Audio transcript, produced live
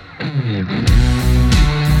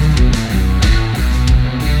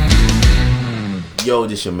Yo,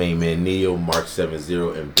 this your main man Neo,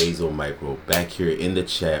 Mark70, and Basil Micro back here in the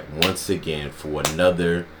chat once again for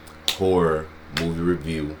another horror movie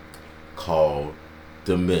review called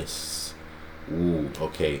The Mist. Ooh,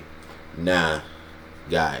 okay. Now,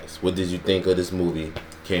 guys, what did you think of this movie?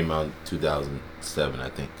 Came out in 2007, I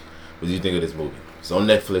think. What did you think of this movie? It's on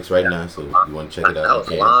Netflix right now, so you want to check it out. That was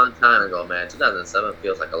a long time ago, man. 2007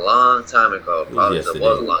 feels like a long time ago. Probably it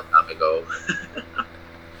was a long time ago.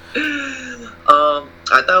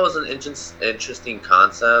 I thought it was an interesting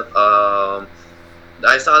concept. I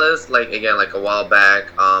saw this like a while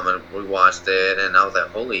back, and we watched it, and I was like,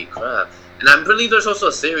 holy crap! And I believe there's also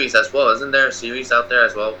a series as well. Isn't there a series out there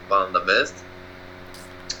as well, The Mist?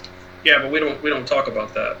 Yeah, but we don't talk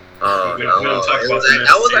about that. We don't talk about that.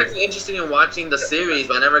 I was actually interested in watching the series,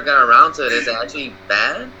 but I never got around to it. Is it actually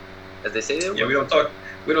bad, as they say? Yeah, we don't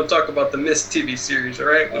talk about the Mist TV series, all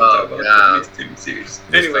right? We don't talk about the Mist TV series.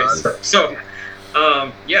 Anyways, so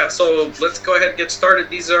so let's go ahead and get started.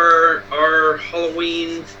 These are our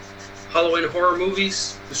Halloween horror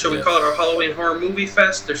movies. Should we call it our Halloween horror movie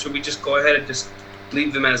fest, or should we just go ahead and just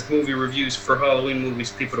leave them as movie reviews for Halloween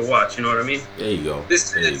movies people to watch? You know what I mean? There you go.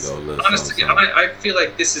 Honestly, I feel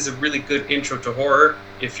like this is a really good intro to horror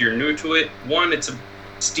if you're new to it. One, it's a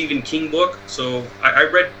Stephen King book, so I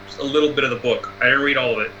read a little bit of the book. I didn't read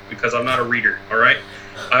all of it because I'm not a reader, all right?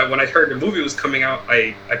 When I heard the movie was coming out,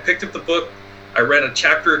 I picked up the book, I read a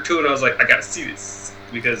chapter or two, and I was like, I gotta see this,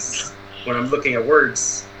 because when I'm looking at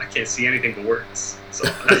words, I can't see anything but words. So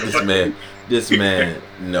this man,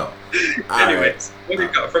 no. Anyways,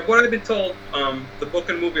 from what I've been told, the book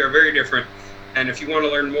and movie are very different, and if you want to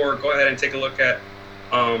learn more, go ahead and take a look at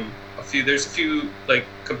there's a few like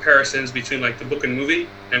comparisons between like the book and movie,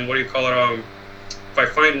 and if I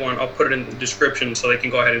find one, I'll put it in the description so they can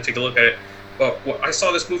go ahead and take a look at it. But I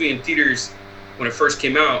saw this movie in theaters when it first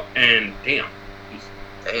came out, and damn,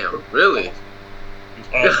 really?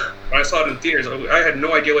 When I saw it in theaters, I had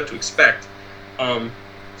no idea what to expect.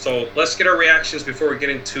 So let's get our reactions before we get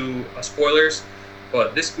into spoilers.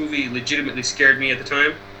 But this movie legitimately scared me at the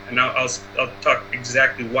time, and now I'll talk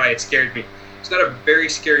exactly why it scared me. It's not a very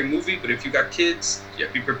scary movie, but if you got kids,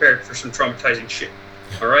 be prepared for some traumatizing shit.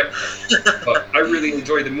 All right? But I really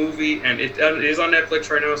enjoyed the movie, and it is on Netflix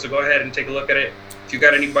right now, so go ahead and take a look at it. If you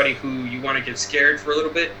got anybody who you want to get scared for a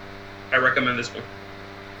little bit, I recommend this one.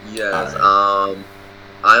 Yes.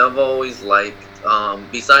 I have always liked,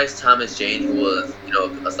 besides Thomas Jane, who was,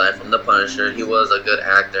 aside from The Punisher, he was a good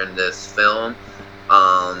actor in this film.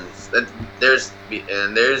 There's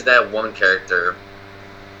that one character,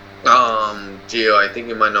 Gio, I think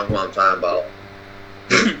you might know who I'm talking about.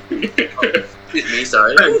 Excuse me,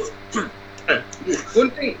 sorry.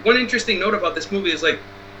 One interesting note about this movie is like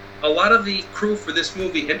a lot of the crew for this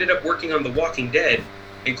movie ended up working on The Walking Dead,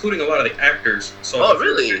 including a lot of the actors. So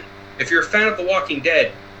really? If you're a fan of The Walking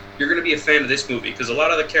Dead, you're going to be a fan of this movie because a lot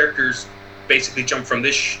of the characters basically jump from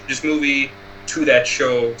this movie to that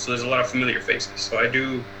show, so there's a lot of familiar faces. So I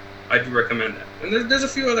do recommend that. And there's a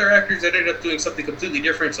few other actors that ended up doing something completely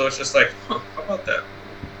different, so it's just like, how about that?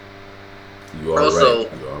 You are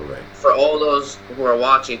right. For all those who are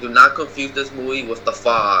watching, do not confuse this movie with The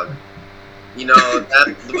Fog. We don't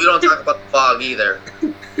talk about The Fog either.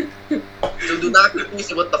 So do not confuse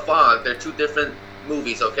it with The Fog. They're two different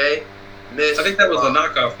movies, okay? I think that was the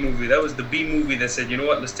knockoff movie. That was the B movie that said, you know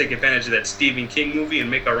what, let's take advantage of that Stephen King movie and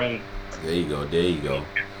make our own. There you go. And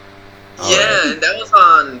that was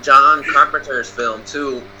on John Carpenter's film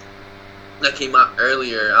too. That came out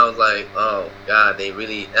earlier. I was like, oh god, they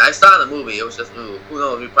really. And I saw the movie. It was just, who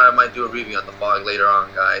knows? We probably might do a review on The Fog later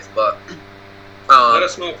on, guys. But let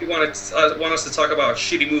us know if you want us to talk about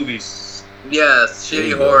shitty movies. Yes,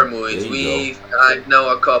 shitty horror movies. I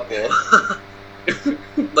know a couple.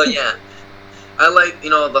 But yeah, I like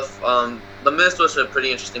The Mist was a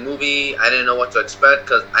pretty interesting movie. I didn't know what to expect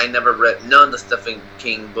because I never read none of the Stephen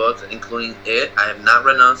King books, including it. I have not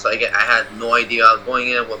read none, so I had no idea. I was going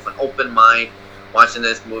in with an open mind watching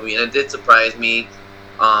this movie, and it did surprise me.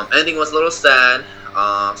 Ending was a little sad.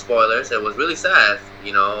 Spoilers, it was really sad.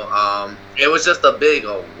 It was just a big,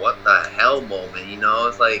 what the hell moment.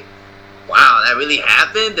 It's like, wow, that really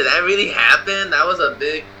happened? Did that really happen? That was a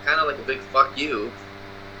big, kind of like a big fuck you.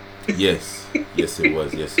 Yes, it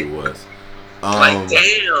was. Like,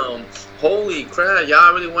 damn, holy crap,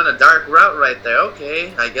 y'all really went a dark route right there.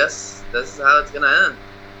 Okay, I guess this is how it's gonna end.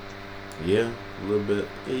 Yeah, a little bit.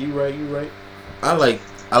 Yeah, you right. I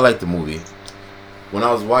like the movie. When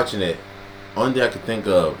I was watching it, only thing I could think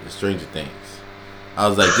of is Stranger Things. I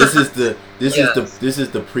was like, this is the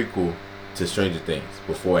prequel to Stranger Things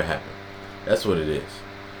before it happened. That's what it is.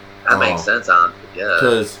 That makes sense, yeah.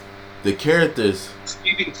 Because the characters.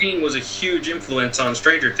 Stephen King was a huge influence on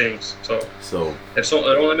Stranger Things, so it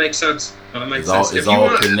only makes sense. It's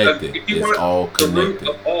all connected. It's all connected. The root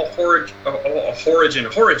of all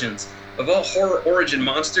origins of all horror origin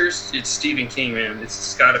monsters, it's Stephen King, man.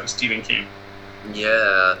 It's gotta be Stephen King.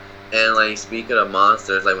 Yeah. And like speaking of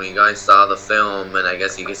monsters, like when you guys saw the film, and I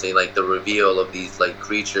guess you could say like the reveal of these like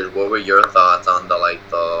creatures, what were your thoughts on the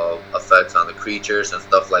effects on the creatures and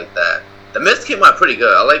stuff like that? The Mist came out pretty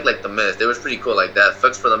good. I like the Mist. It was pretty cool. Like that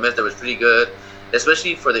effects for the Mist, it was pretty good,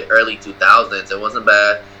 especially for the early 2000s. It wasn't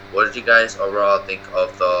bad. What did you guys overall think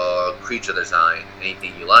of the creature design?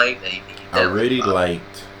 Anything you liked? Anything you didn't? I really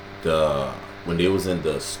liked when they was in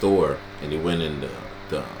the store and they went in the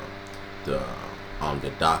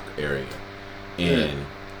dock area, and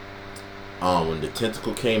when the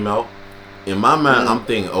tentacle came out, in my mind I'm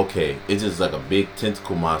thinking, okay, it's just like a big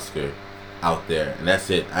tentacle monster out there, and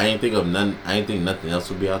that's it. I ain't think nothing else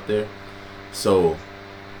would be out there. So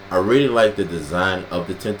I really like the design of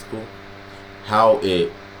the tentacle, how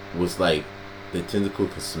it was like the tentacle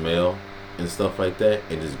could smell and stuff like that,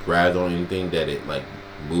 and just grabbed on anything that it like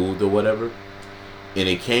moved or whatever. And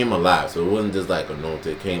it came alive, so it wasn't just like a normal.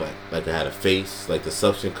 It came like it had a face, like the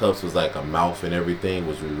suction cups was like a mouth and everything,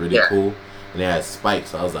 which was really cool. And it had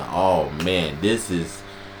spikes. So I was like, oh man, if this was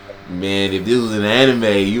an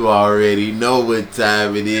anime, you already know what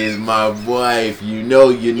time it is, my boy. If you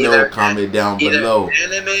know, comment down below.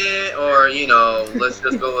 Anime or let's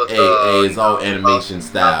just go with hey, it's all animation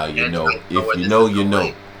style, If you know, you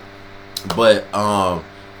know. But I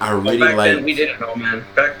really back like. Then we didn't know, man.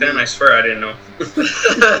 Back then, I swear I didn't know.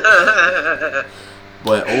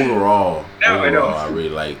 But overall, I know. I really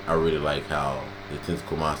like how the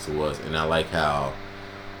tentacle monster was, and I like how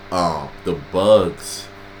the bugs.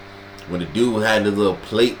 When the dude had the little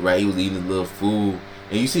plate, right, he was eating his little food,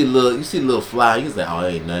 and you see a little fly. He was like, "Oh,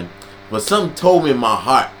 ain't nothing." But something told me in my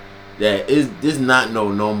heart that this not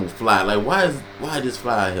no normal fly. Like, why this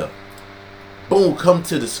fly here? Boom, come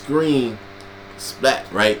to the screen. Splat,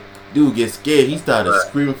 right? Dude gets scared. He started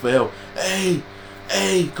screaming for help. Hey,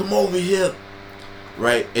 come over here.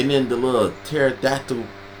 Right? And then the little pterodactyl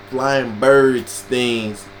flying birds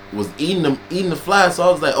things was eating the fly. So I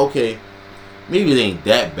was like, okay, maybe it ain't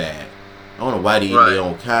that bad. I don't know why they eat their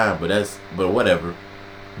own kind, but whatever.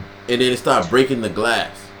 And then it started breaking the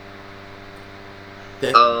glass.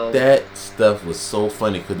 That stuff was so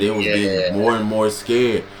funny because they was getting more and more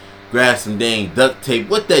scared. Grab some dang duct tape.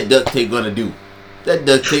 What that duct tape gonna do? That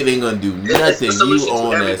duct tape ain't gonna do nothing. It's the solution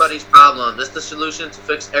to everybody's problem. This is the solution to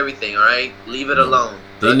fix everything. All right, leave it alone.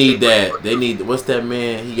 They need that. They need. What's that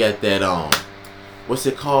man? He got that what's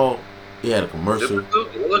it called? He had a commercial.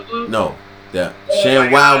 No, that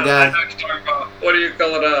Shan Wild guy. What do you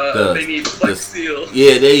call it? They need Flex Seal.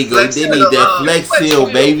 Yeah, there you go. They need that Flex Seal,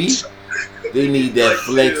 baby. They need that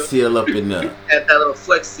Flex Seal up in there. At that little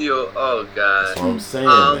Flex Seal. Oh god. That's what I'm saying,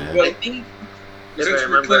 man. I think. Since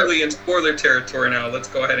we're clearly in spoiler territory now, let's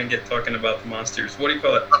go ahead and get talking about the monsters. What do you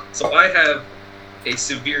call it? So I have a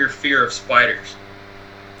severe fear of spiders.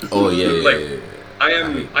 Oh yeah.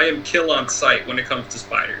 I am kill on sight when it comes to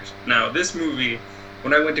spiders. Now this movie,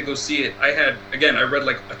 when I went to go see it, I read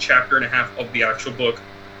like a chapter and a half of the actual book.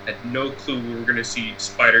 I had no clue we were going to see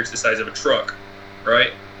spiders the size of a truck,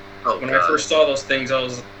 right? When I first saw those things, I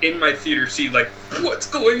was in my theater seat like, what's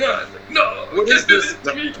going on? Like, no, you can't do this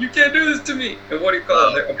to me. You can't do this to me. And what do you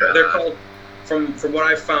call it? They're called, from what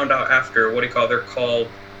I found out after, they're called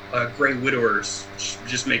gray widowers, which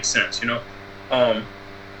just makes sense, with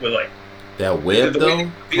like that web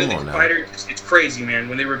though. Come on now. Spiders, it's crazy, man.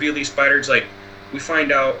 When they reveal these spiders, like we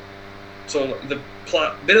find out. So the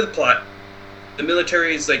plot, the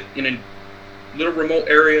military is like in a little remote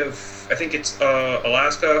area of, I think it's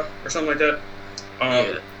Alaska or something like that.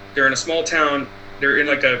 They're in a small town. They're in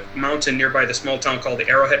like a mountain nearby the small town called the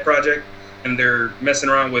Arrowhead Project, and they're messing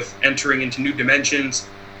around with entering into new dimensions.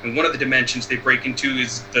 And one of the dimensions they break into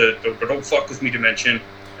is the don't fuck with me dimension,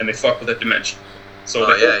 and they fuck with that dimension. So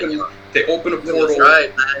they open a portal.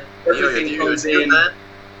 Right, everything comes in,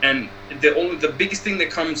 and the biggest thing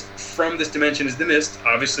that comes from this dimension is the mist.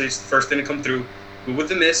 Obviously, it's the first thing to come through. But with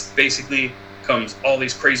the mist, basically comes all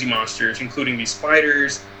these crazy monsters, including these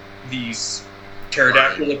spiders, these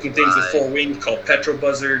pterodactyl-looking things with 4 wings called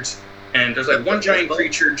petrobuzzards, and there's like one giant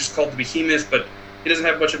creature just called the Behemoth, but it doesn't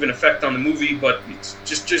have much of an effect on the movie. But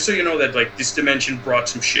just so you know that like this dimension brought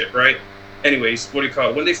some shit, right? Anyways, what do you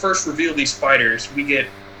call it? When they first reveal these spiders, we get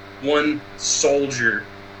one soldier,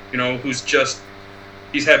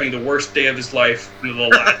 he's having the worst day of his life, the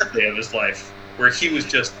last day of his life, where he was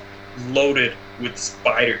just loaded with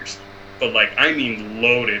spiders, but like I mean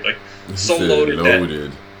loaded, like so loaded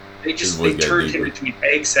that they turned him into an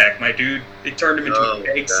egg sack, my dude. They turned him into an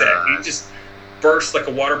egg sack. He just burst like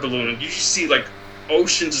a water balloon, and you just see like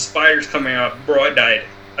oceans of spiders coming out. Bro, I died.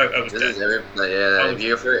 I was dead. If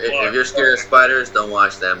you're scared of spiders, don't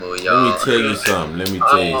watch that movie, y'all. Let me tell you something.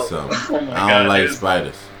 I don't like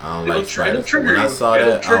spiders. When I saw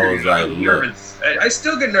that, I was like, nervous. I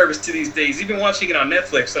still get nervous to these days. Even watching it on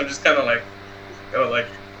Netflix, I'm just kind of like,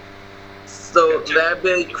 So that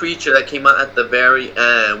big creature that came out at the very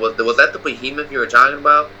end, was that the behemoth you were talking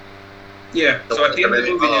about? Yeah. So at the end of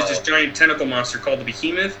the movie, there's this giant tentacle monster called the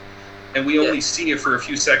behemoth. And we only see it for a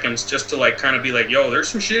few seconds just to like kind of be like, yo, there's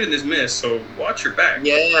some shit in this mist, so watch your back.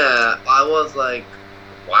 Yeah, I was like,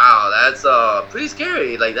 wow, that's pretty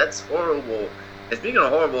scary. Like, that's horrible. And speaking of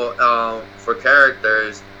horrible, for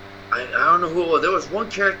characters, I don't know who it was. There was one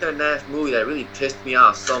character in that movie that really pissed me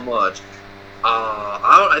off so much. If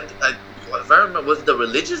I remember, was it the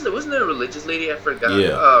religious? Wasn't there a religious lady? I forgot.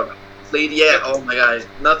 Yeah. Lady, yeah. Oh my gosh,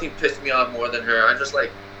 nothing pissed me off more than her. I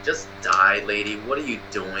just die, lady. What are you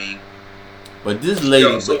doing? But this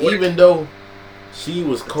lady, even though she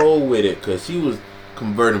was cold with it, because she was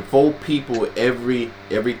converting 4 people every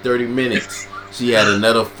 30 minutes, she had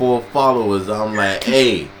another 4 followers. I'm like,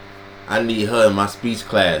 hey, I need her in my speech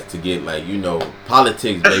class to get, like,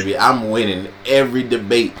 politics, baby. I'm winning every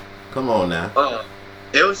debate. Come on now.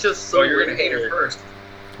 It was just so. Oh, you're gonna hate her first.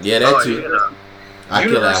 Yeah, that too.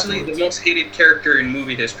 Universally, the most hated character in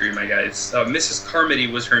movie history, my guys. Mrs. Carmody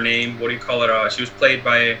was her name. What do you call it? She was played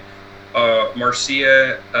by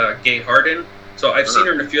Marcia Gay Harden. So I've seen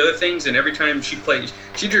her in a few other things, and every time she played,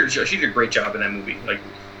 she did a great job in that movie. Like,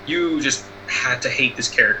 you just had to hate this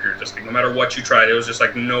character. Just like, no matter what you tried, it was just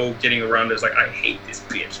like no getting around it. It's like, I hate this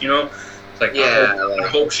bitch, It's like, I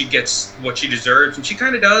hope she gets what she deserves, and she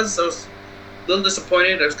kind of does. I was a little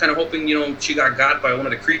disappointed. I was kind of hoping, she got by one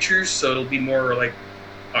of the creatures, so it'll be more like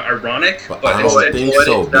ironic. But I don't think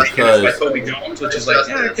so, because by Toby Jones, which is like,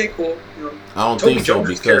 yeah, okay, cool. I don't Toby think so, Jones'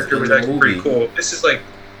 because character was actually movie, pretty cool. This is like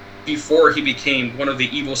before he became one of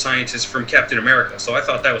the evil scientists from Captain America, so I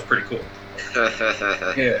thought that was pretty cool.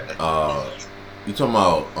 Yeah. You talking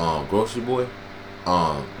about Grocery Boy?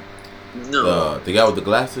 No. The guy with the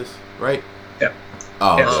glasses, right? Yeah.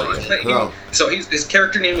 So his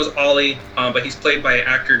character name was Ollie, but he's played by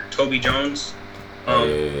actor Toby Jones.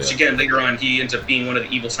 Which again, later on, he ends up being one of the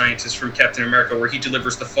evil scientists from Captain America, where he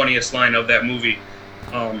delivers the funniest line of that movie.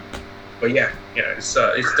 But yeah, there's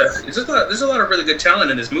a lot of really good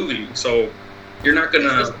talent in this movie. So you're gonna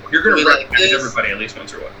recognize everybody at least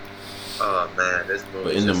once or what. Oh man, this movie.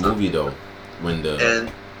 But in the movie though, when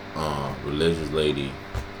the religious lady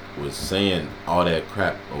was saying all that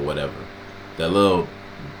crap or whatever, that little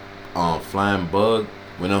flying bug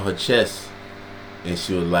went on her chest, and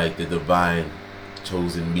she was like, the divine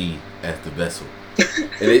chosen me as the vessel.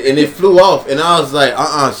 and it flew off, and I was like,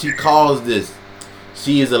 she calls this.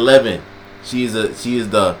 She is 11. She was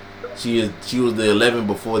the 11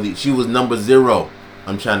 before she was number 0.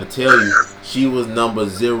 I'm trying to tell you, she was number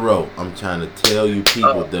 0. I'm trying to tell you,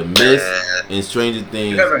 people, the Mist and Stranger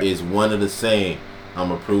Things is one of the same. I'm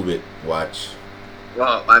gonna prove it. Watch.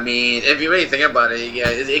 Well, I mean, if you really think about it, yeah,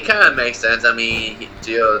 it kind of makes sense. I mean,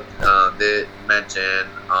 Gio did mention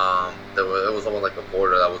it was almost like a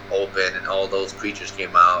border that was open, and all those creatures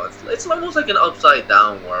came out. It's almost like an upside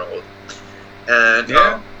down world. And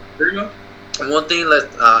pretty much. One thing that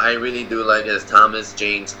I really do like is Thomas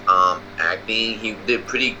Jane's acting. He did a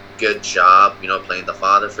pretty good job, playing the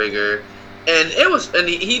father figure, and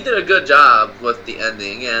he did a good job with the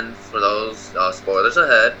ending. And for those spoilers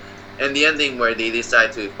ahead. And the ending where they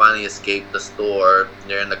decide to finally escape the store,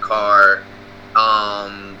 they're in the car.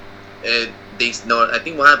 I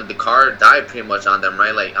think what happened, the car died pretty much on them,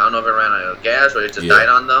 right? Like, I don't know if it ran out of gas or it just died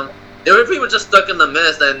on them. They were pretty much just stuck in the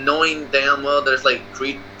mist, and knowing damn well there's like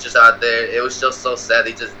creatures out there, it was just so sad.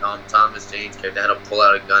 They just Thomas Jane's character had to pull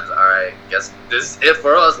out a gun. All right, guess this is it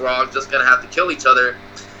for us. We're all just gonna have to kill each other.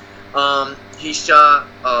 He shot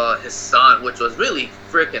his son, which was really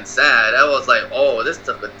freaking sad. I was like, oh, this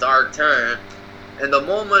took a dark turn. And the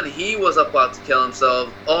moment he was about to kill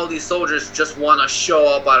himself, all these soldiers just want to show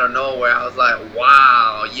up out of nowhere. I was like,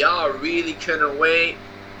 wow, y'all really couldn't wait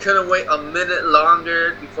a minute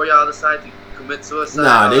longer before y'all decide to commit suicide.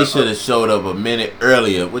 Nah, they should have showed up a minute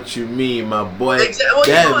earlier. What you mean, my boy?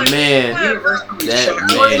 Exactly. That man.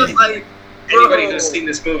 Anybody who's seen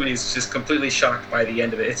this movie is just completely shocked by the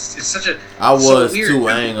end of it. It's such a. I was weird. Too.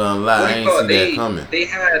 I ain't gonna lie. I ain't seen that coming.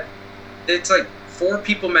 It's like 4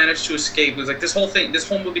 people managed to escape. It was like this whole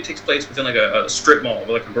movie takes place within like a strip mall,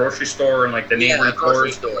 like a grocery store and like the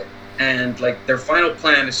neighboring stores. And like their final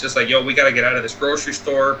plan is just like, yo, we gotta get out of this grocery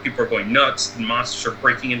store. People are going nuts. The monsters are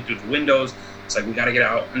breaking in through the windows. It's like we gotta get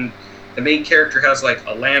out. And the main character has like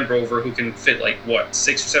a Land Rover who can fit like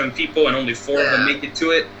 6 or 7 people, and only 4 of them make it to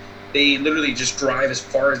it. They literally just drive as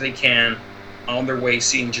far as they can on their way,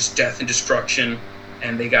 seeing just death and destruction.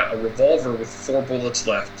 And they got a revolver with 4 bullets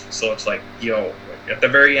left. So it's like, yo, at the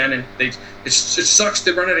very end, and it sucks.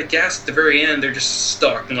 They run out of gas at the very end. They're just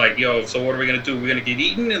stuck and like, yo, so what are we gonna do? We're gonna get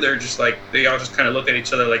eaten? And they're just like, they all just kind of look at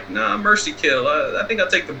each other like, nah, mercy kill. I think I'll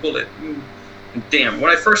take the bullet. And damn,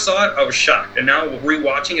 when I first saw it, I was shocked. And now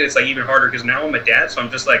rewatching it, it's like even harder because now I'm a dad, so I'm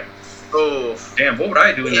just like, oh, damn, what would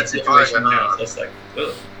I do in that situation now? So it's like,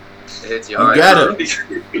 ugh. You got it.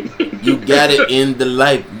 You got it in the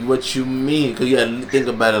life. What you mean? Because you got to think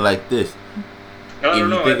about it like this. I don't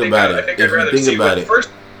know. I think I'd rather see what's first.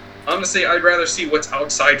 I'm gonna say I'd rather see what's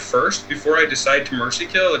outside first before I decide to mercy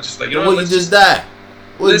kill. It's just like, you know, you just die.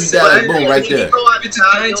 What if you die? Boom, right there.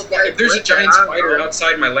 If there's a giant spider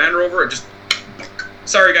outside my Land Rover, just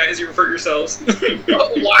sorry guys, you hurt yourselves.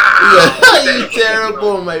 Oh, wow, you're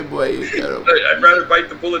terrible, my boy. You're terrible. I'd rather bite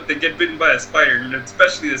the bullet than get bitten by a spider, and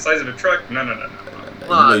especially the size of a truck. No.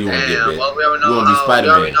 Oh, you damn. Well, we already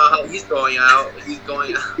know how he's going out. He's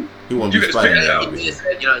going out. He won't be Spider-Man. He just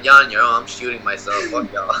said, Jan, I'm shooting myself.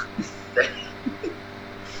 Fuck y'all.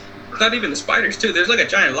 Not even the spiders, too. There's like a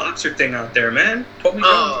giant lobster thing out there, man.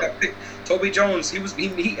 Toby Jones, he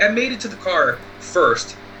made it to the car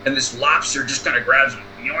first, and this lobster just kind of grabs him.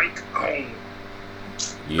 Yoink. Oh.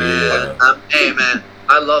 Yeah. Hey, man,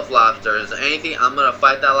 I love lobsters. Anything, I'm going to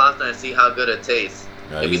fight that lobster and see how good it tastes.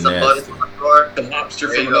 Maybe some butter from the floor. The lobster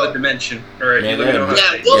from another dimension. All right,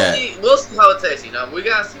 we'll see how it tastes. We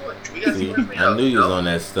gotta see what I knew you was on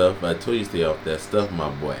that stuff. I told you to stay off that stuff, my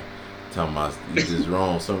boy. Talking about you just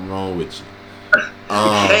wrong. Something wrong with you.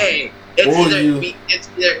 Hey,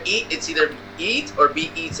 it's either eat or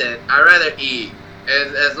be eaten. I'd rather eat.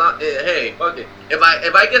 And as long, hey, fuck it. If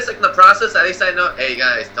I get sick in the process, at least I know. Hey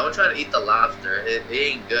guys, don't try to eat the lobster. It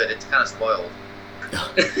ain't good. It's kind of spoiled.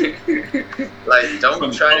 Like,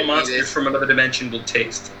 don't try to monsters eat it. From another dimension will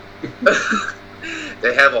taste.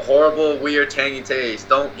 They have a horrible, weird, tangy taste.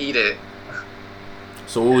 Don't eat it.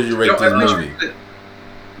 So what would you rate this movie?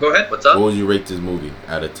 Go ahead. What's up? What would you rate this movie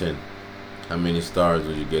out of 10? How many stars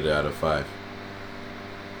would you get it out of 5?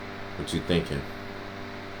 What you thinking?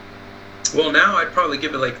 Well, now I'd probably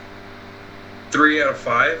give it like 3 out of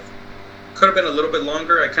 5. Could have been a little bit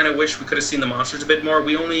longer. I kind of wish we could have seen the monsters a bit more.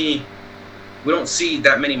 We don't see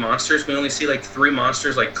that many monsters. We only see like 3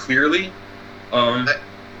 monsters like clearly.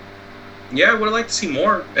 Yeah, I would like to see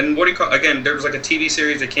more. And what do you call? Again, there was like a TV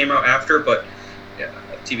series that came out after, but yeah,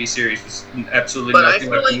 a TV series was absolutely nothing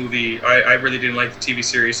like the movie. I really didn't like the TV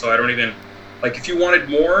series, so I don't even like. If you wanted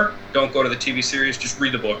more, don't go to the TV series. Just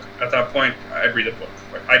read the book. At that point, I'd read the book.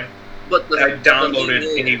 I downloaded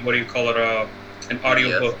an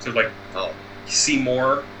audiobook to like see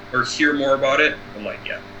more or hear more about it. But like,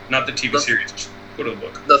 yeah. Not the TV series. Just go to the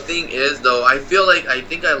book. The thing is, though, I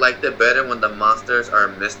think I liked it better when the monsters are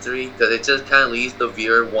a mystery, because it just kind of leaves the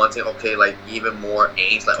viewer wanting, like even more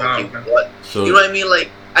angst. Like, what? So, you know what I mean? Like,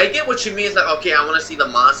 I get what you mean. It's like, okay, I want to see the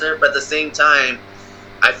monster, but at the same time,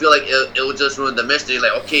 I feel like it will just ruin the mystery.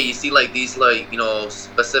 Like, okay, you see like these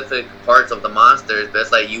specific parts of the monsters, but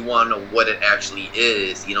it's like you want to know what it actually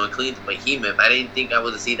is. Including the behemoth. I didn't think I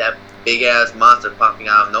was to see that big ass monster popping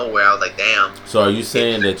out of nowhere. I was like, damn. So are you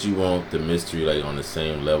saying that you want the mystery like on the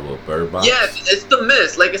same level of Bird Box? Yeah, it's the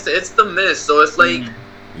mist. Like I said, it's the mist. So it's like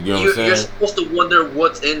you're supposed to wonder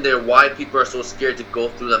what's in there, why people are so scared to go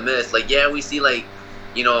through the mist. Like, yeah, we see like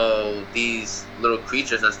these little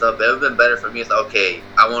creatures and stuff. But it would have been better for me. It's like, okay,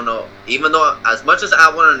 I want to know. Even though as much as I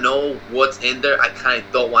want to know what's in there, I kind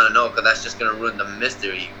of don't want to know, because that's just gonna ruin the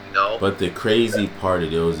mystery. But the crazy part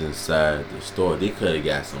of those inside the store, they could have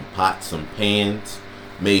got some pots, some pans,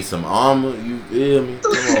 made some armor. You feel me?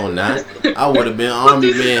 Come on now. I would have been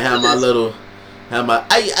army man.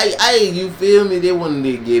 You feel me? They wanted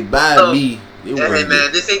to get by me. Hey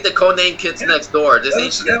man, this ain't the codename Kids Next Door.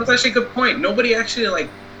 That was actually a good point. Nobody actually like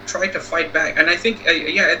tried to fight back, and I think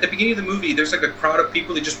at the beginning of the movie, there's like a crowd of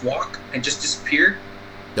people that just walk and just disappear.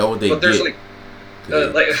 That's what they did. But there's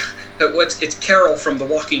it's Carol from The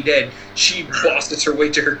Walking Dead. She bosses her way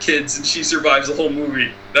to her kids, and she survives the whole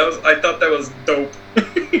movie. I thought that was dope.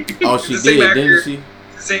 Oh, she did, didn't she?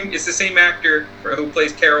 It's the same actor who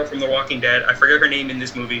plays Carol from The Walking Dead. I forget her name in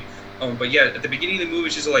this movie. But yeah, at the beginning of the movie,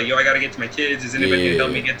 she's like, "Yo, I gotta get to my kids. Is anybody gonna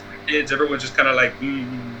help me get to my kids?" Everyone's just kind of like,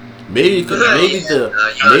 Maybe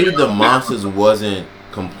the monsters wasn't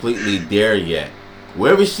completely there yet.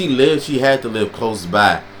 Wherever she lived, she had to live close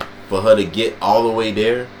by for her to get all the way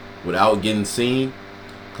there. without getting seen.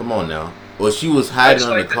 Come on now. Or she was hiding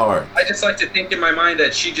on the car. I just like to think in my mind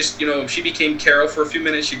that she just, she became Carol for a few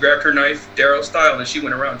minutes. She grabbed her knife, Daryl style, and she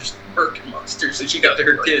went around just murking monsters. And she got to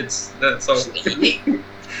her kids. So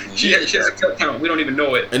she has a kill count. We don't even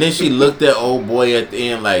know it. And then she looked at old boy at the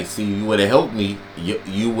end like, see, you would have helped me.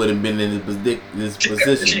 You would have been in this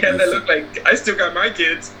position. She had that look like, I still got my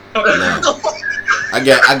kids. Nah. I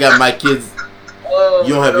got my kids. Oh,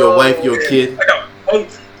 you don't have your wife, your kid. I got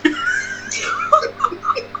both.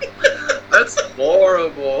 That's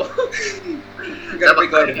horrible. You gotta be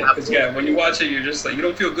glad because when you watch it, you're just like, you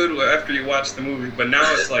don't feel good after you watch the movie. But now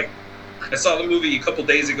it's like, I saw the movie a couple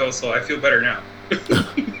days ago, so I feel better now.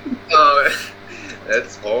 Oh,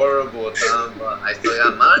 that's horrible, Tom. But I still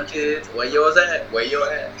got my kids. Where yours at? Where you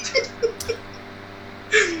at?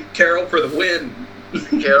 Carol for the win.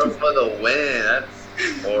 Carol for the win.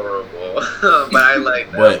 That's horrible. But I like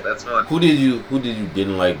that. But that's fun. Who did you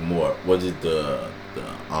didn't like more? Was it the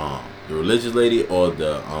religious lady or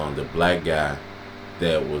the black guy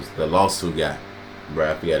that was the lawsuit guy?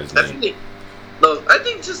 Bro, I forgot his name. I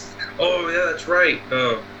think just. Oh yeah, that's right.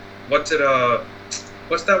 What's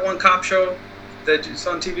that one cop show that's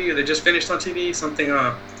on TV or they just finished on TV? Something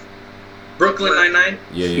Brooklyn Nine-Nine.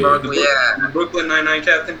 Yeah. The Brooklyn Nine-Nine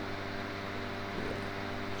captain.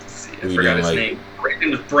 I forgot his name. His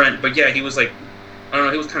name was Brent, but yeah, he was like, I don't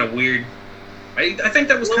know, he was kind of weird. I think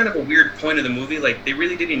that was kind of a weird point of the movie. Like, they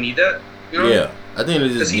really didn't need that. Yeah, I think they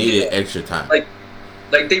just needed extra time. Like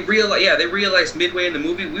they realized midway in the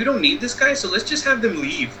movie, we don't need this guy, so let's just have them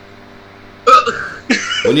leave.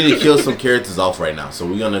 We need to kill some characters off right now. So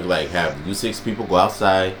we're gonna have you 6 people go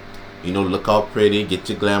outside, look all pretty, get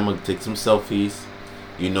your glamour, take some selfies,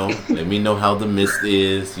 let me know how the mist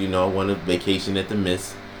is, want a vacation at the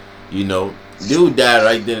mist, Dude died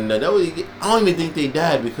right then and there. I don't even think they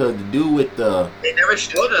died because the dude with the... They never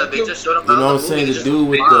showed him. They just showed him. You know what I'm saying? The dude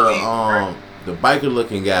with the biker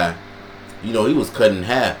looking guy, he was cut in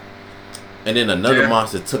half. And then another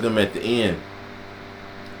monster took him at the end.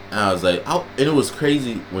 And I was like, and it was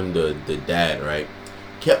crazy when the dad, right,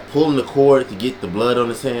 kept pulling the cord to get the blood on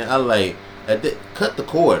his hand. I like, cut the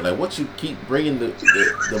cord. Like, what you keep bringing the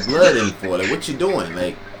blood in for? Like, what you doing?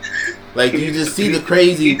 Like you just see the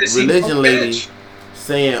crazy religion lady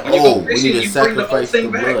saying, "Oh, we need to sacrifice the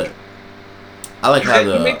blood." I like how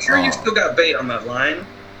the make sure you still got bait on that line.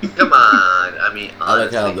 Come on, I mean, I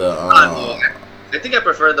like how the I think I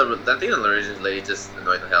prefer the religion lady just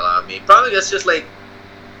annoyed the hell out of me. Probably that's just like,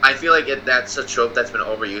 I feel like that's a trope that's been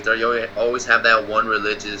overused. Or you always have that one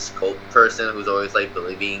religious cult person who's always like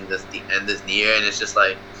believing that the end is near, and it's just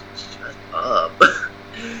like, shut up.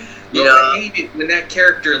 I hate it when that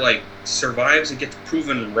character survives and gets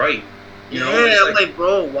proven right. I'm like,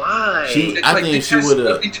 bro, why? I think she would have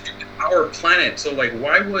nothing to do with our planet. So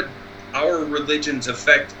why would our religions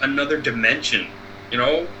affect another dimension?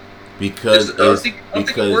 Because I don't think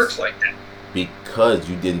it works like that. Because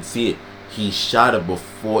you didn't see it. He shot her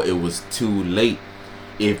before it was too late.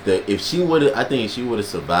 If she would have, I think she would have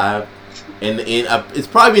survived. And it's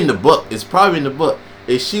probably in the book.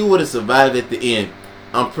 If she would have survived at the end,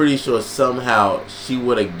 I'm pretty sure somehow she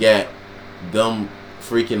would have got them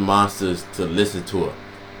freaking monsters to listen to her.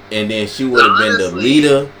 And then she would have been the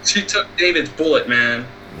leader. She took David's bullet, man.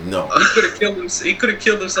 No. He could have killed him. He could have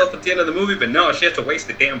killed himself at the end of the movie, but no, she had to waste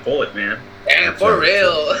the damn bullet, man. Damn, for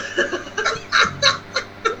real.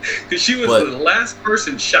 Because she was the last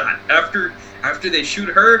person shot. After they shoot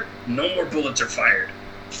her, no more bullets are fired.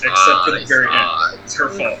 Except for the very end. It's her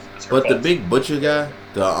fault. But the big butcher guy,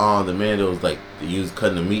 the man that was he was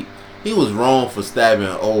cutting the meat, he was wrong for stabbing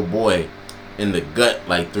an old boy in the gut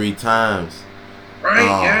 3 times. Right,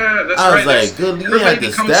 yeah, that's I right. was like, good, you had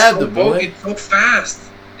to stab the boy. So fast.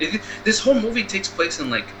 This whole movie takes place in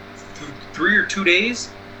 3 or 2 days.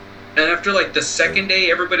 And after the second day,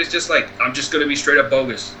 everybody's just like, I'm just going to be straight up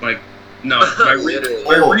bogus. No,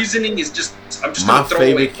 my reasoning is just, I'm just going to throw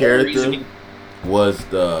away. My favorite character was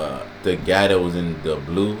the guy that was in the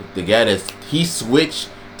blue. The guy he switched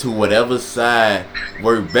to whatever side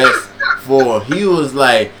worked best for. He was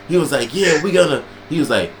like, yeah, we gonna. He was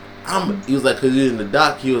like, cause he was in the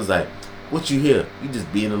dock. He was like, what you here? You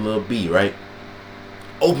just being a little bee, right?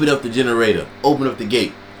 Open up the generator. Open up the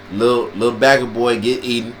gate. Little bagger boy get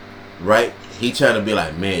eaten, right? He trying to be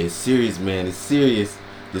like, man, it's serious, man. It's serious.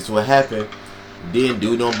 This what happened. Then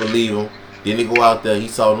dude don't believe him. Then they go out there. He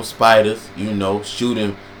saw them spiders,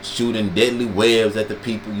 shooting deadly webs at the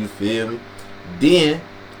people. You feel me? Then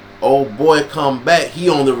old boy come back. He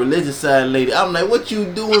on the religious side, lady. I'm like, what you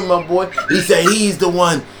doing, my boy? He said he's the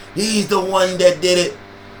one. He's the one that did it.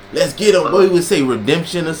 Let's get him. What he would say,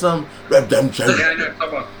 redemption or something? Redemption. Yeah, I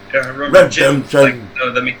know. I remember Jim, like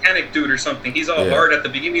the mechanic dude or something. He's all hard at the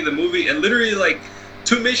beginning of the movie, and literally like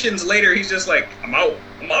 2 missions later, he's just like, I'm out.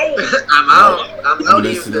 I'm out.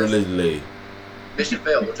 Literally. Mission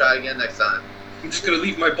failed. We'll try again next time. I'm just gonna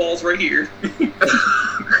leave my balls right here.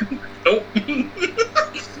 Nope.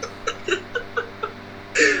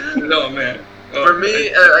 No, man. For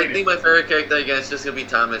me, I think my favorite character again is just gonna be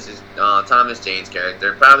Thomas Jane's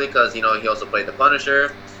character. Probably because he also played the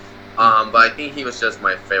Punisher. But I think he was just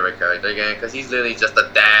my favorite character again because he's literally just a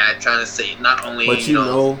dad trying to say not only. But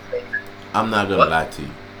I'm not gonna lie to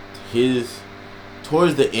you.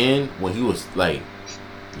 Towards the end when he was like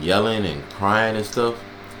yelling and crying and stuff,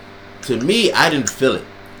 to me I didn't feel it.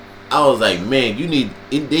 I was like, man,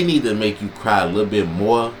 they need to make you cry a little bit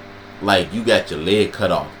more, like you got your leg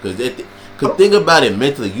cut off. Cause think about it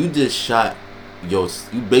mentally, you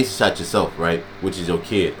basically shot yourself, right? Which is your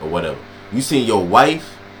kid or whatever. You seen your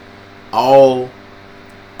wife all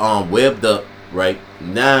webbed up, right?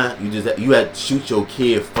 Now you had to shoot your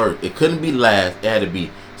kid first. It couldn't be last. It had to be.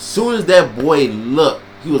 Soon as that boy looked,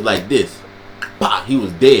 he was like this. Bah, he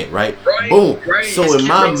was dead, right? Boom. Right. So in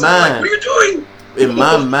my mind, like, what are you doing? In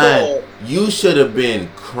my mind, you should have been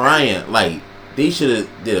crying. Like they should have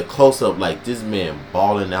did a close up, like this man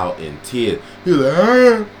bawling out in tears. He was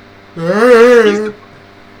like,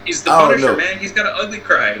 He's the Punisher, man. He's got an ugly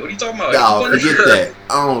cry. What are you talking about? No, forget that.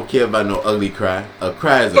 I don't care about no ugly cry. A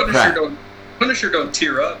cry is a cry. Punisher don't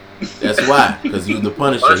tear up. That's why, because he was the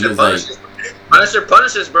Punisher. He was Punisher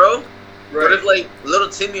punishes, bro. Right. What if like little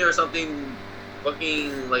Timmy or something,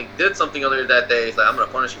 fucking like did something other that day? He's like, I'm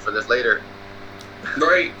gonna punish you for this later.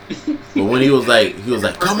 Right. But when he was like,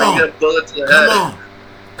 come on,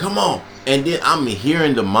 and then I'm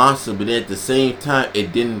hearing the monster, but at the same time,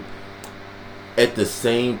 it didn't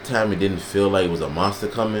feel like it was a monster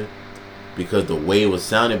coming because the way it was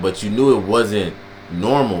sounding, but you knew it wasn't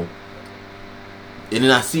normal. And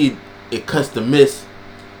then I see it cuts the mist,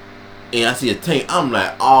 and I see a tank. I'm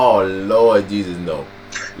like, oh Lord Jesus, no.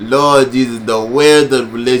 Lord Jesus, no. Where's the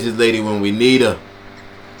religious lady when we need her?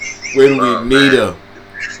 When we need her.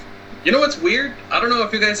 You know what's weird? I don't know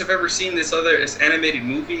if you guys have ever seen this animated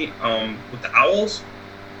movie with the owls.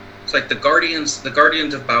 It's like the Guardians of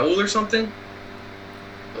Baul or something.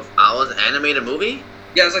 With owls, animated movie?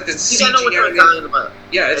 Yeah, it's like this CG animated.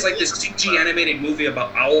 Yeah, it's like this CG animated movie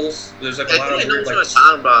about owls. There's like a lot of weird,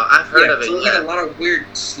 I've heard of it. So there's like a lot of weird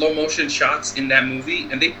slow motion shots in that movie,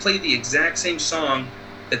 and they play the exact same song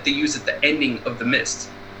that they use at the ending of The Mist.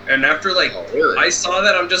 And after I saw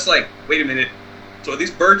that, I'm just like, wait a minute. So are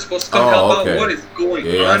these birds supposed to come help out? What is going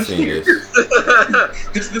on here?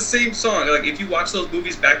 It's the same song. Like if you watch those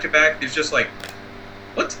movies back to back, it's just like,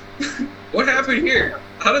 what? What happened here?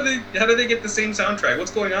 How did they get the same soundtrack?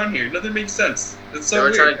 What's going on here? Nothing makes sense. It's so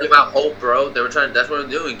weird. They were trying to give out hope, bro. That's what they're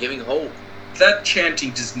doing, giving hope. That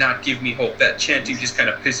chanting does not give me hope. That chanting just kind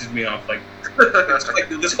of pisses me off. Like, it's like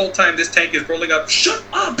this whole time this tank is rolling up. Shut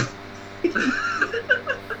up!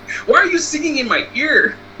 Why are you singing in my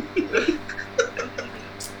ear?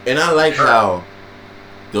 And I like how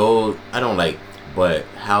how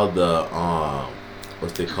the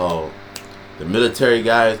what's they called? The military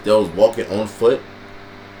guys, they was walking on foot.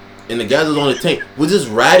 And the guys was on the tank was just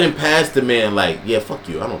riding past the man like, yeah, fuck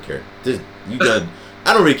you, I don't care. I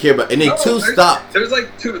don't really care about. And then two stopped. There's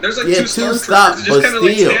two stopped,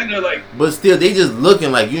 but still, they just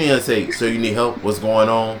looking like you ain't gonna say, so you need help? What's going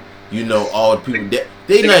on? You know, all the people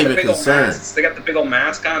they not even concerned. They got the big old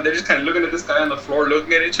mask on. They're just kind of looking at this guy on the floor,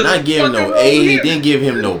 looking at each other. Not giving no aid. Didn't give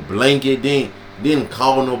him no blanket. Didn't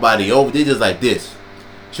call nobody over. They just like this.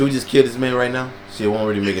 Should we just kill this man right now? Shit won't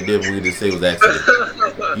really make a difference. We can just say it was accident.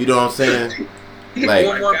 You know what I'm saying? Like,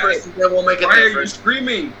 one more person that won't make a difference. Why are you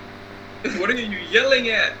screaming? What are you yelling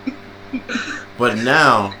at? But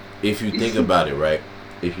now, if you think about it, right?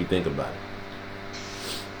 If you think about it,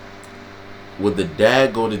 would the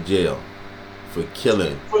dad go to jail for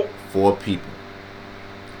killing 4 people?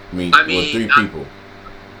 I mean 3 people.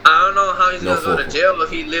 I don't know how he's gonna go to jail if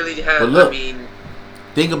he literally had. But look,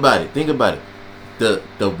 think about it. The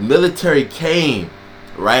military came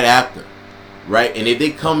right after, right? And if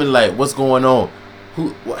they coming like, what's going on?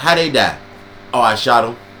 How they die? Oh, I shot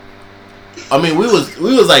him. I mean, we was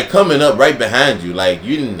like coming up right behind you. Like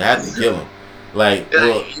you didn't have to kill him. Like,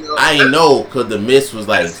 well, I ain't know because the mist was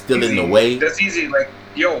like still in the way. That's easy. Like,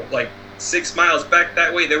 like 6 miles back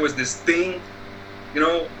that way, there was this thing,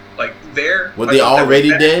 like there. Were they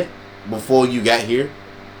already dead before you got here?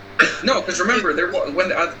 No, because remember,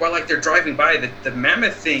 while like they're driving by, the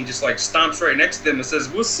mammoth thing just like stomps right next to them and says,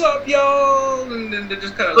 "What's up, y'all?" And then they're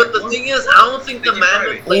just kind of. But the thing is, I don't think the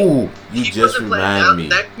mammoth. Like, ooh, you just remind me.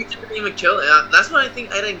 That creature didn't even kill it. That's what I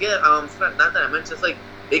think I didn't get. Not that I mentioned. It's like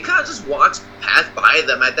they kind of just walked past by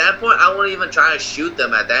them. At that point, I wouldn't even try to shoot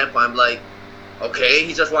them. At that point, I'm like, okay,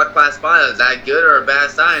 he just walked past by. Is that good or a bad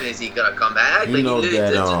sign? Is he gonna come back? You know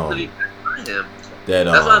That's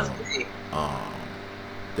what I'm saying.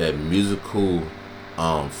 That musical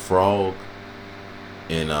frog,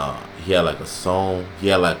 and he had like a song. He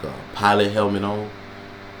had like a pilot helmet on.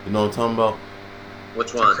 You know what I'm talking about?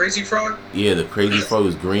 Which one? The Crazy Frog? Yeah, the Crazy Frog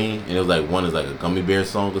was green, and it was like one is like a gummy bear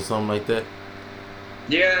song or something like that.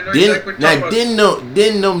 Yeah, I know exactly what you're talking about.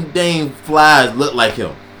 Didn't them dang flies look like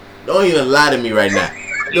him? Don't even lie to me right now.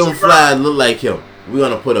 Them flies look like him. We're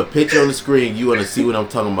gonna put a picture on the screen. You wanna see what I'm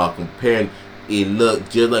talking about? Comparing. It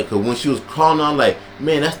looked just like, cause when she was crawling on, like,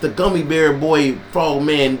 man, that's the gummy bear boy, frog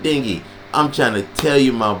man dingy. I'm trying to tell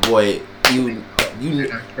you, my boy, you,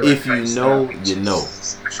 if you know, you know.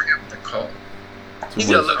 I forgot what they're called. He's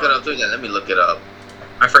gonna look it up too. Let me look it up.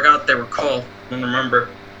 I forgot what they were called. I don't remember.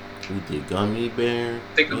 With the gummy bear.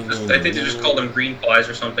 I think they just called them green flies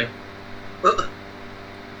or something.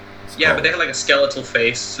 Yeah, but they had like a skeletal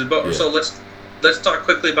face. So let's talk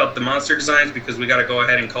quickly about the monster designs because we got to go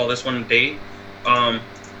ahead and call this one a day.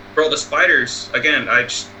 Bro, the spiders, again,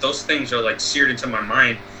 those things are like seared into my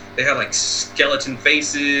mind. They had like skeleton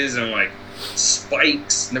faces and like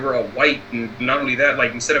spikes, and they were all white. And not only that,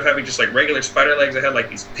 like instead of having just like regular spider legs, they had like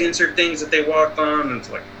these pincer things that they walked on. And it's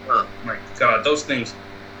like, oh my god, those things,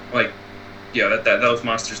 like, yeah, those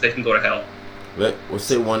monsters, they can go to hell. Well,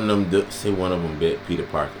 say one of them bit Peter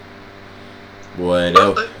Parker. Boy,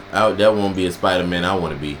 that won't be a Spider-Man I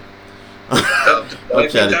want to be. I'm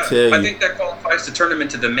trying to tell you. I think that qualifies to turn him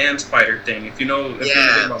into the man spider thing. If you know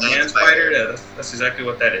anything about man spider, that's exactly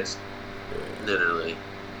what that is. Literally.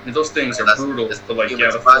 And those things are brutal. But like,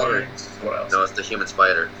 yeah, the flies. What else? No, it's the human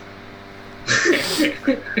spider.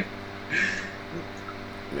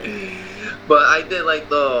 But I did like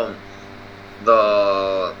the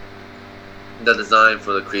design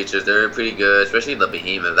for the creatures. They're pretty good, especially the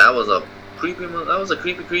behemoth. That was a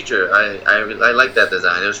creepy creature. I like that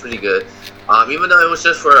design. It was pretty good. Even though it was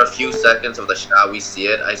just for a few seconds of the shot we see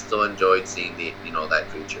it, I still enjoyed seeing that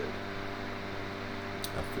creature.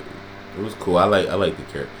 It was cool. I like the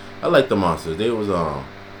character. I like the monsters. They was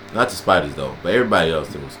not the spiders though, but everybody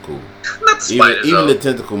else it was cool. Not the spiders. Even the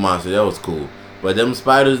tentacle monster that was cool. But them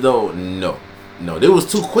spiders though, no, they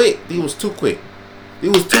was too quick. They was too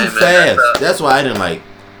fast. That's why I didn't like.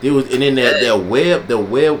 There was, and then the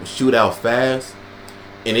web shoot out fast,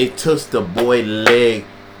 and it touched the boy leg.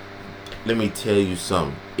 Let me tell you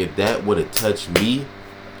something. If that would have touched me,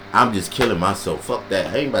 I'm just killing myself. Fuck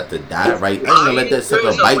that. I ain't about to die right. I ain't gonna let that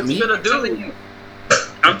sucker bite me.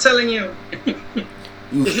 I'm telling you.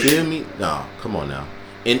 You feel me? Nah, come on now.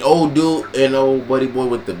 And old buddy boy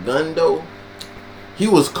with the gun though, he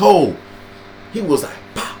was cold. He was like,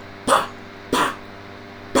 bah, bah, bah,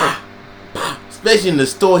 bah, bah. Especially in the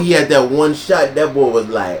store, he had that one shot. That boy was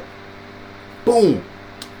like, boom.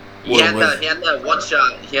 He had that one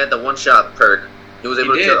shot. He had the one shot perk. He was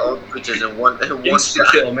able to kill all the creatures in one Insta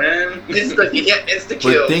shot. Kill, man. Insta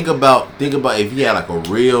kill. But think about if he had like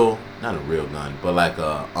not a real gun, but like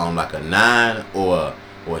a 9 or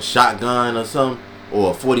a shotgun or something,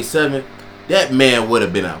 or a 47. That man would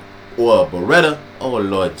have been out. Or a Beretta. Oh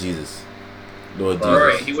Lord Jesus.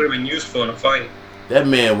 Alright, he would have been useful in a fight. That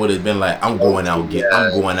man would have been like, I'm going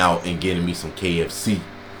out and getting me some KFC.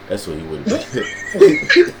 That's what he would have been.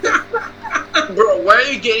 Bro, where are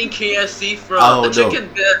you getting KFC from? The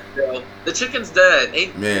chicken's dead, bro. The chicken's dead.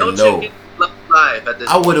 Ain't no chicken left alive at this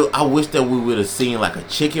point. I wish that we would have seen like a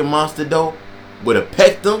chicken monster though. Would have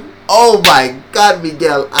pecked them. Oh my God,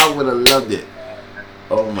 Miguel, I would have loved it.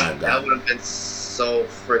 Oh my God. That would have been so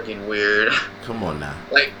freaking weird. Come on now.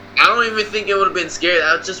 Like, I don't even think it would have been scary.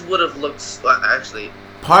 I just would have looked actually.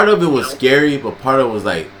 Part of it was scary, but part of it was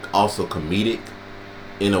like also comedic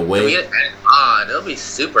in a way. It's odd. It'll be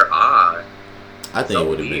super odd. I think it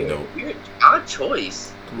would have been dope. Weird, odd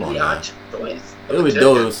choice. Come on, odd choice. It would be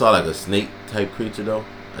dope if it saw like a snake type creature though.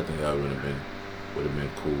 I think that would have been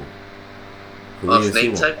cool. A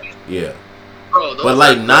snake type? Yeah. Bro, but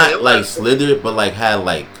like not like slither, but like had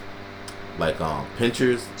like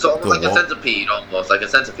pinchers. So almost like a centipede, like a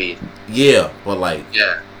centipede. Yeah, but like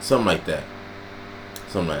something like that.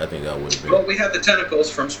 I think that would have been. Well, we have the tentacles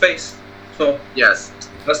from space, so yes,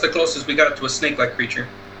 that's the closest we got to a snake-like creature.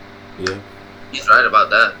 Yeah. He's right about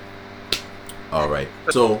that. All right.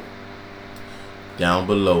 So down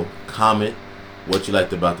below, comment what you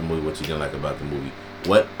liked about the movie, what you didn't like about the movie.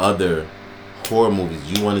 What other horror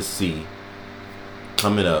movies you want to see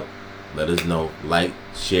coming up? Let us know. Like,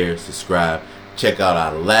 share, subscribe. Check out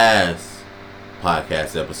our last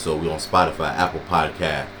podcast episode. We on Spotify, Apple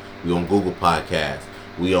Podcast. We on Google Podcast.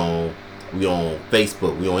 We on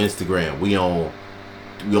Facebook. We on Instagram. We on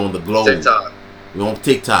the globe. TikTok. We on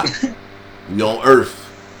TikTok. We on Earth.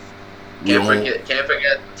 Can't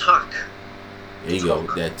forget Talk. There you go.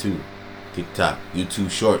 That too. TikTok, YouTube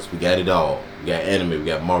Shorts. We got it all. We got anime. We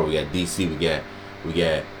got Marvel. We got DC. We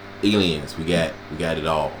got aliens. We got it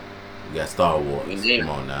all. We got Star Wars. Come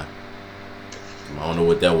on now. I don't know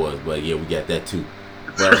what that was, but yeah, we got that too.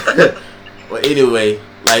 But well, anyway,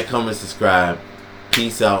 like, comment, subscribe.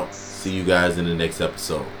 Peace out. See you guys in the next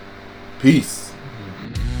episode. Peace.